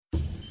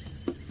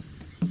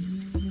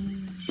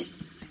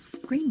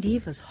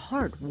GDs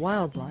Heart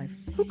Wildlife.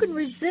 Who can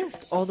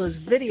resist all those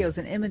videos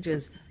and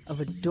images of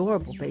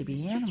adorable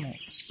baby animals?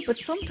 But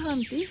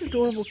sometimes these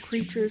adorable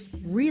creatures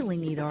really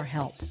need our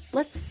help.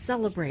 Let's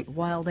celebrate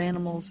wild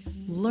animals,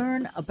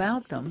 learn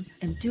about them,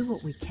 and do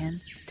what we can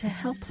to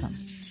help them.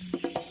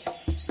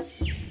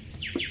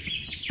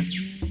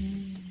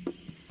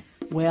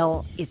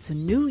 Well, it's a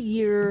new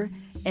year,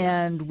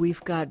 and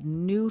we've got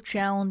new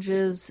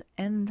challenges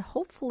and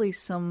hopefully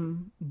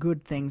some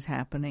good things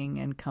happening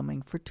and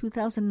coming for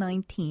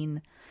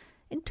 2019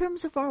 in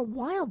terms of our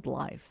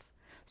wildlife.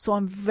 So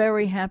I'm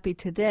very happy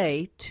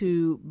today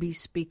to be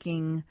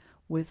speaking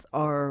with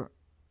our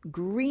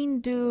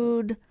green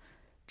dude,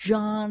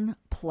 John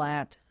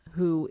Platt,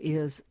 who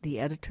is the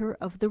editor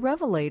of The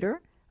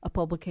Revelator, a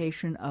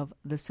publication of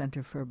the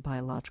Center for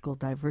Biological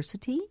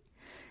Diversity.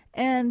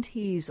 And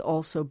he's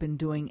also been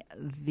doing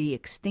the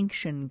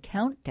Extinction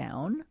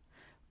Countdown,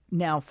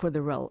 now for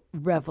the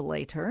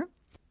Revelator.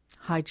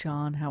 Hi,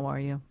 John. How are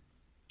you?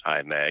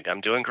 Hi, Meg. I'm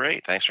doing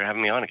great. Thanks for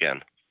having me on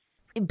again.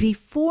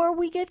 Before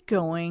we get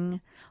going,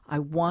 I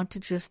want to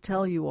just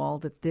tell you all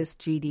that this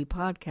GD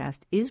podcast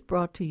is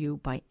brought to you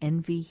by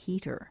NV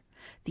Heater.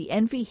 The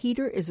NV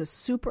Heater is a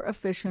super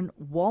efficient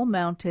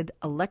wall-mounted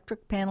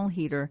electric panel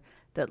heater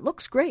that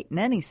looks great in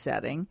any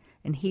setting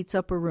and heats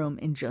up a room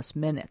in just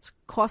minutes,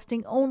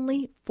 costing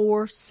only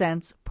 4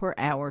 cents per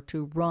hour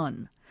to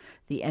run.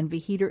 The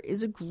NV Heater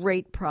is a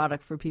great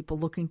product for people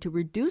looking to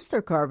reduce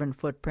their carbon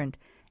footprint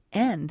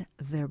and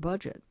their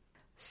budget.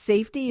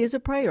 Safety is a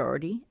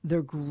priority.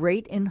 They're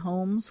great in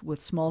homes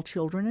with small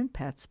children and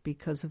pets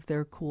because of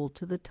their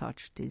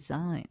cool-to-the-touch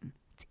design.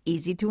 It's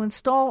easy to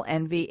install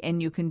NV,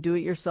 and you can do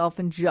it yourself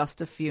in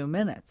just a few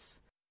minutes.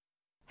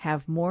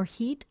 Have more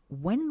heat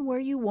when and where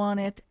you want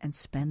it and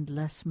spend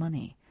less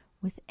money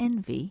with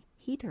NV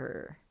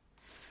Heater.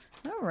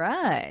 All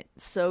right.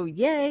 So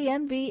yay,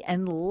 NV,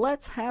 and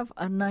let's have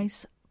a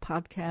nice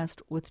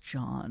podcast with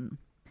John.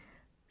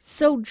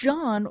 So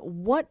John,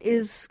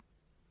 what's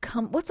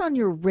on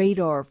your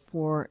radar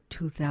for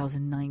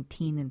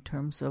 2019 in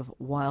terms of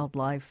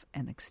wildlife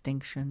and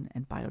extinction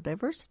and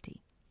biodiversity?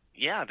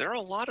 Yeah, there are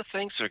a lot of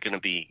things that are going to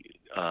be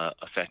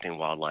affecting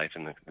wildlife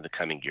in the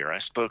coming year. I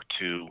spoke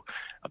to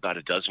about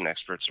a dozen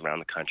experts around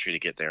the country to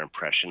get their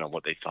impression on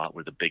what they thought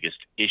were the biggest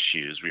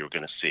issues we were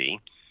going to see.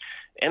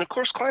 And, of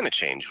course, climate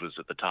change was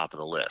at the top of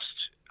the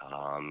list.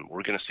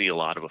 We're going to see a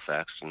lot of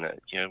effects, and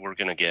we're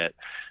going to get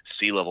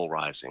sea level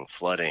rising,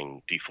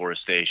 flooding,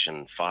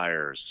 deforestation,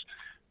 fires,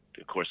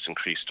 of course,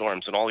 increased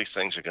storms, and all these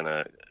things are going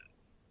to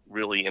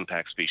really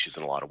impact species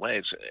in a lot of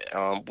ways.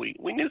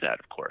 We knew that,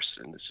 of course,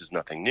 and this is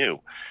nothing new,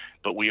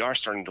 but we are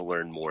starting to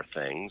learn more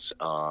things.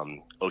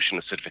 Ocean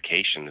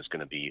acidification is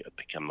going to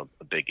become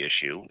a big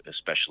issue,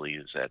 especially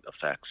as that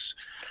affects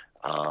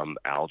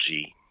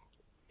algae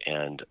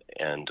and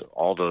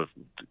all the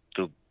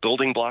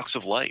building blocks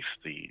of life,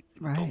 the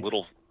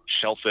little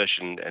shellfish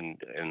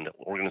and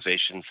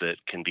organizations that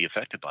can be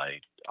affected by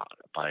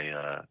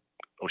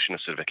ocean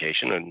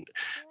acidification, and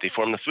they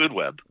form the food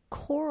web.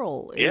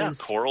 Coral's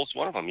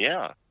one of them.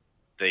 Yeah,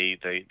 they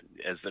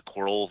as the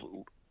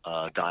coral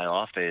die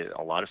off,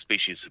 a lot of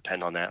species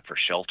depend on that for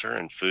shelter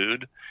and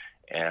food,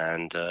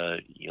 and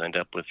you end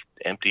up with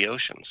empty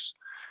oceans.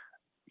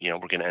 We're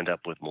going to end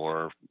up with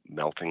more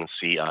melting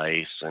sea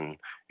ice and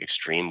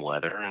extreme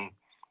weather,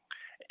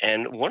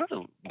 and one of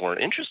the more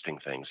interesting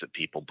things that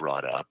people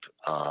brought up,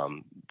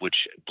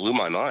 which blew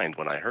my mind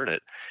when I heard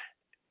it.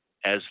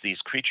 As these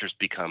creatures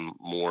become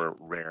more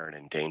rare and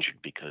endangered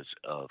because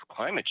of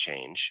climate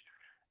change,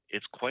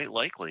 it's quite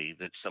likely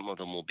that some of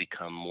them will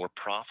become more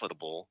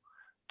profitable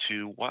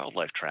to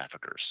wildlife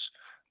traffickers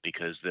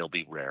because they'll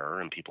be rarer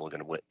and people are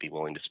going to be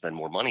willing to spend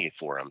more money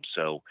for them.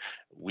 So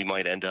we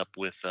might end up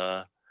with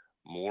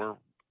more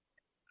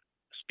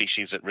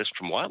species at risk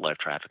from wildlife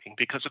trafficking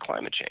because of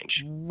climate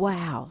change.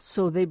 Wow.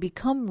 So they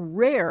become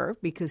rare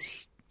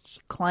because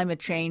climate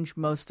change,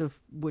 most of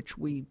which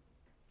we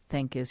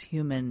think is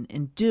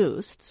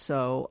human-induced.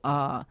 So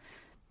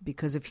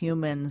because of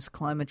humans,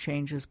 climate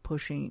change is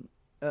pushing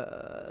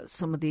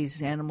some of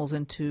these animals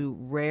into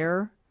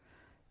rare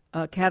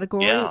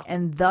category,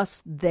 and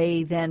thus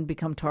they then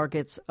become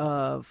targets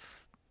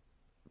of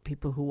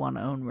people who want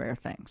to own rare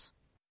things.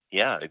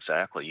 Yeah,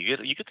 exactly. You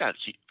get that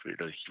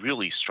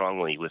really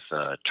strongly with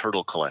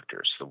turtle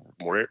collectors. The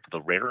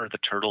rarer the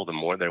turtle, the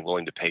more they're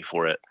willing to pay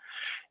for it.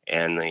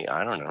 And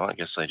I don't know, I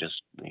guess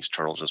these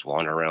turtles just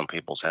wander around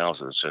people's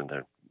houses and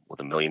they're with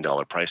 $1 million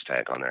price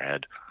tag on their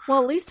head.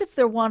 Well, at least if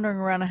they're wandering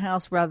around a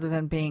house rather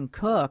than being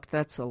cooked,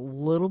 that's a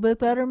little bit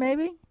better,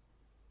 maybe.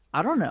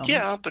 I don't know.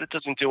 Yeah, but it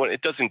doesn't do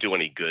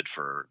any good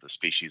for the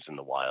species in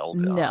the wild.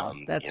 No,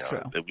 that's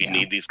true. We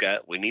need these guys.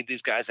 We need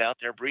these guys out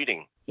there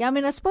breeding. Yeah, I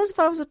mean, I suppose if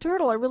I was a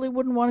turtle, I really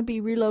wouldn't want to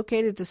be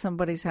relocated to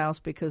somebody's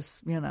house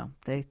because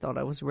they thought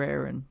I was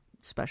rare and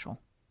special.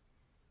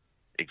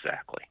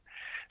 Exactly.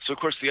 So, of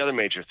course, the other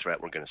major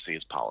threat we're going to see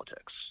is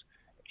politics,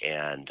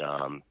 and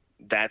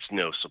that's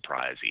no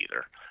surprise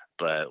either.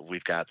 But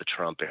we've got the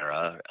Trump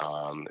era,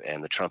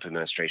 and the Trump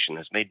administration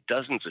has made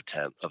dozens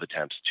of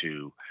attempts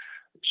to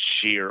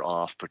shear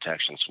off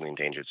protections from the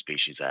Endangered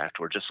Species Act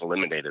or just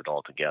eliminate it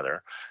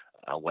altogether,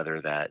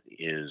 whether that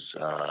is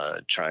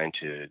trying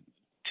to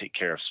take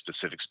care of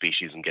specific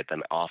species and get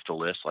them off the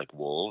list like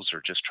wolves,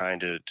 or just trying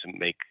to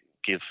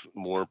give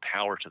more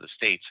power to the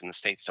states. And the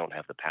states don't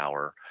have the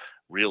power,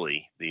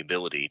 really, the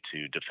ability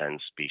to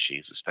defend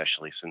species,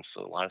 especially since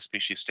a lot of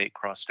species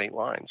cross state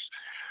lines.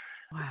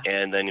 Wow.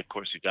 And then, of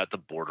course, you've got the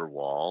border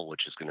wall,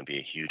 which is going to be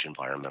a huge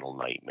environmental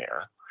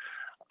nightmare.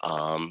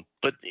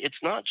 But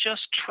it's not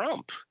just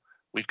Trump.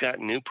 We've got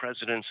new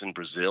presidents in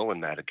Brazil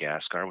and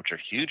Madagascar, which are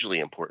hugely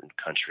important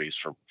countries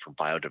for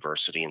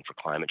biodiversity and for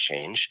climate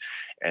change.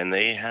 And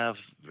they have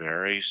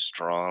very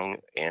strong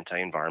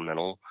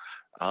anti-environmental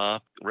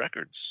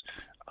records.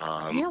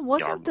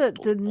 Wasn't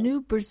the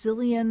new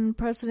Brazilian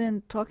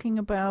president talking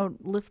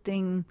about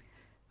lifting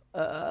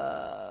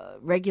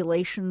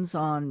regulations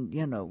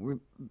on,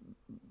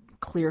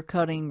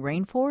 clear-cutting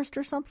rainforest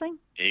or something?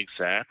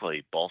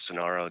 Exactly.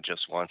 Bolsonaro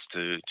just wants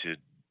to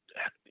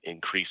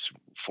increase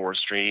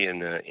forestry in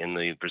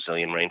the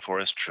Brazilian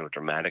rainforest to a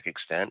dramatic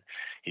extent.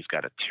 He's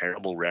got a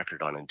terrible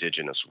record on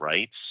indigenous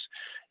rights.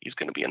 He's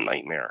going to be a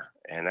nightmare,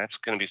 and that's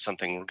going to be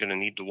something we're going to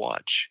need to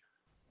watch.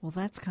 Well,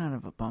 that's kind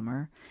of a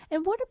bummer.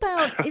 And what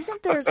about,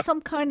 isn't there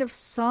some kind of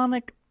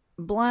sonic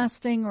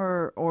blasting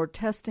or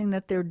testing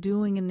that they're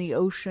doing in the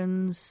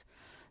oceans,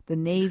 the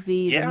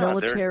Navy, the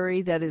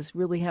military, that is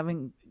really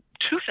having...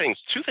 Two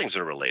things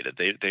are related.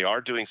 They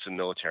are doing some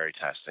military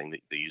testing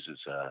that uses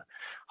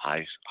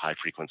high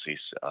frequencies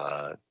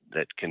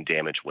that can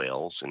damage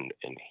whales and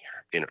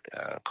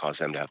cause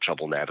them to have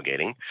trouble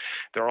navigating.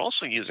 They're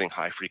also using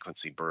high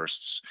frequency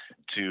bursts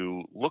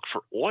to look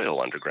for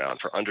oil underground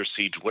for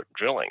undersea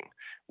drilling,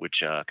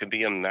 which could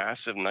be a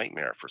massive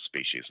nightmare for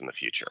species in the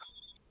future.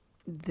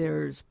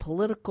 There's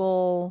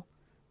political,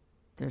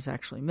 there's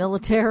actually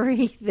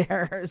military,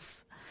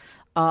 there's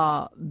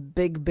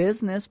big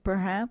business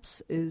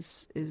perhaps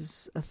is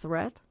a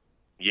threat.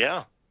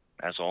 Yeah,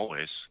 as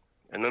always.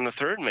 And then the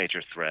third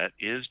major threat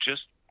is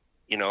just,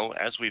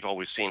 as we've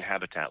always seen,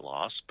 habitat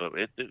loss, but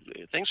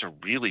things are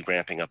really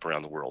ramping up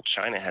around the world.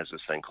 China has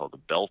this thing called the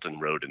Belt and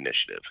Road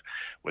Initiative,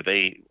 where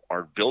they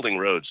are building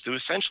roads to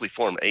essentially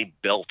form a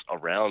belt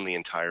around the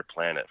entire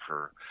planet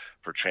for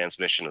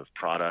transmission of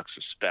products,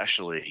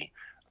 especially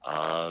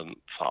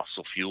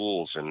fossil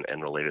fuels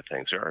and related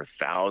things. There are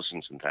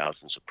thousands and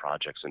thousands of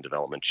projects in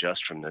development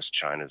just from this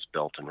China's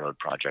Belt and Road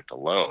project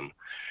alone,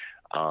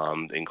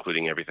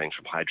 including everything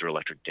from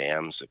hydroelectric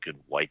dams that could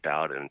wipe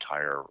out an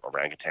entire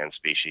orangutan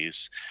species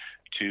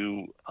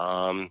to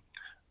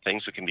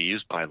things that can be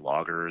used by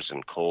loggers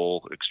and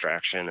coal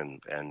extraction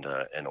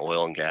and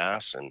oil and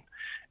gas. And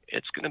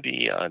it's going to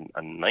be a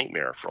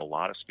nightmare for a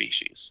lot of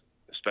species,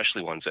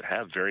 especially ones that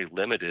have very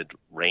limited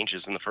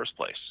ranges in the first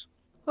place.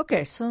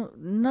 Okay, so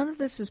none of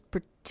this is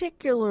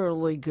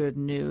particularly good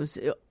news.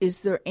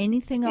 Is there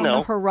anything on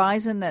the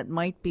horizon that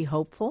might be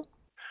hopeful?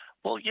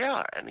 Well,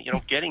 yeah, and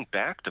getting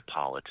back to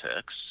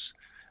politics,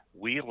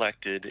 we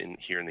elected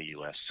here in the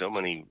U.S. so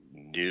many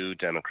new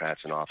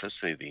Democrats in office,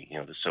 the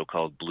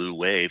so-called blue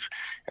wave,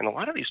 and a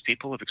lot of these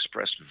people have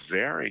expressed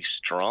very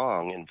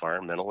strong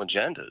environmental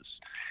agendas.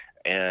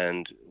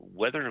 And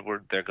whether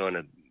they're going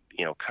to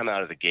come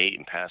out of the gate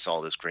and pass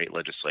all this great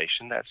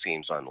legislation, that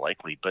seems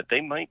unlikely, but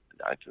they're going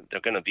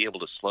to be able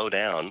to slow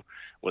down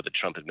what the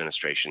Trump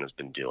administration has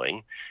been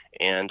doing,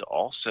 and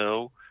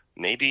also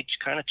maybe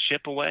kind of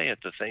chip away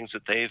at the things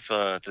that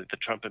the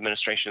Trump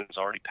administration has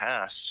already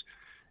passed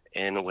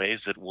in ways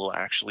that will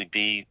actually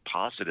be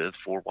positive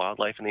for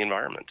wildlife and the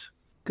environment.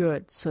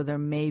 Good. So there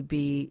may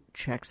be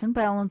checks and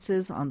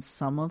balances on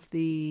some of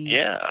the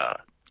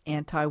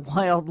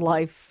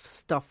anti-wildlife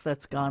stuff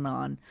that's gone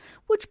on,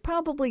 which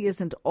probably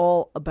isn't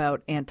all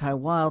about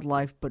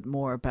anti-wildlife, but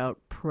more about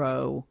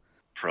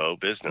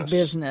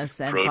pro-business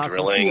and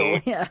fossil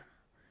fuel. Yeah.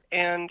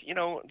 And,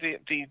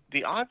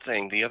 the odd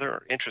thing, the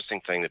other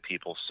interesting thing that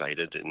people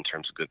cited in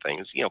terms of good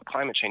things,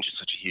 climate change is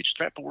such a huge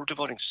threat, but we're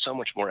devoting so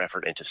much more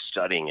effort into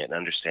studying it and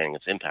understanding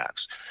its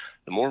impacts.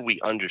 The more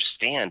we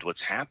understand what's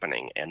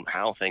happening and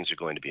how things are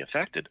going to be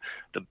affected,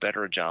 the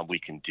better a job we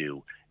can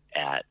do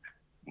at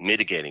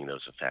mitigating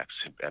those effects,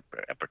 at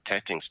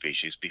protecting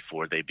species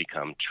before they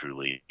become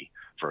truly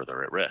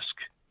further at risk.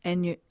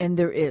 And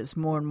there is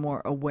more and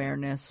more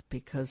awareness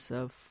because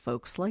of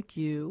folks like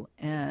you,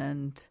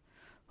 and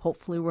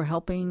hopefully we're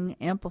helping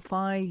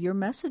amplify your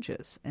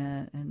messages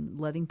and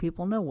letting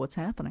people know what's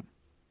happening.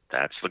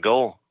 That's the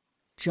goal.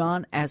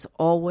 John, as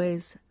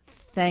always,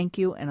 thank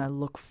you, and I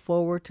look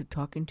forward to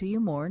talking to you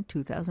more in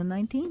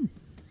 2019.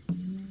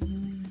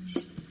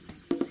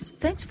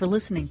 Thanks for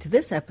listening to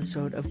this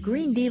episode of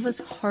Green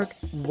Divas Heart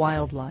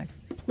Wildlife.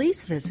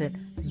 Please visit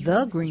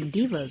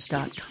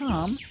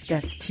thegreendivas.com,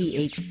 that's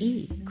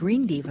THE,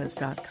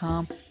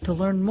 greendivas.com, to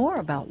learn more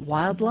about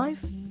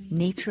wildlife,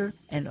 nature,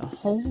 and a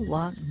whole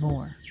lot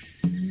more.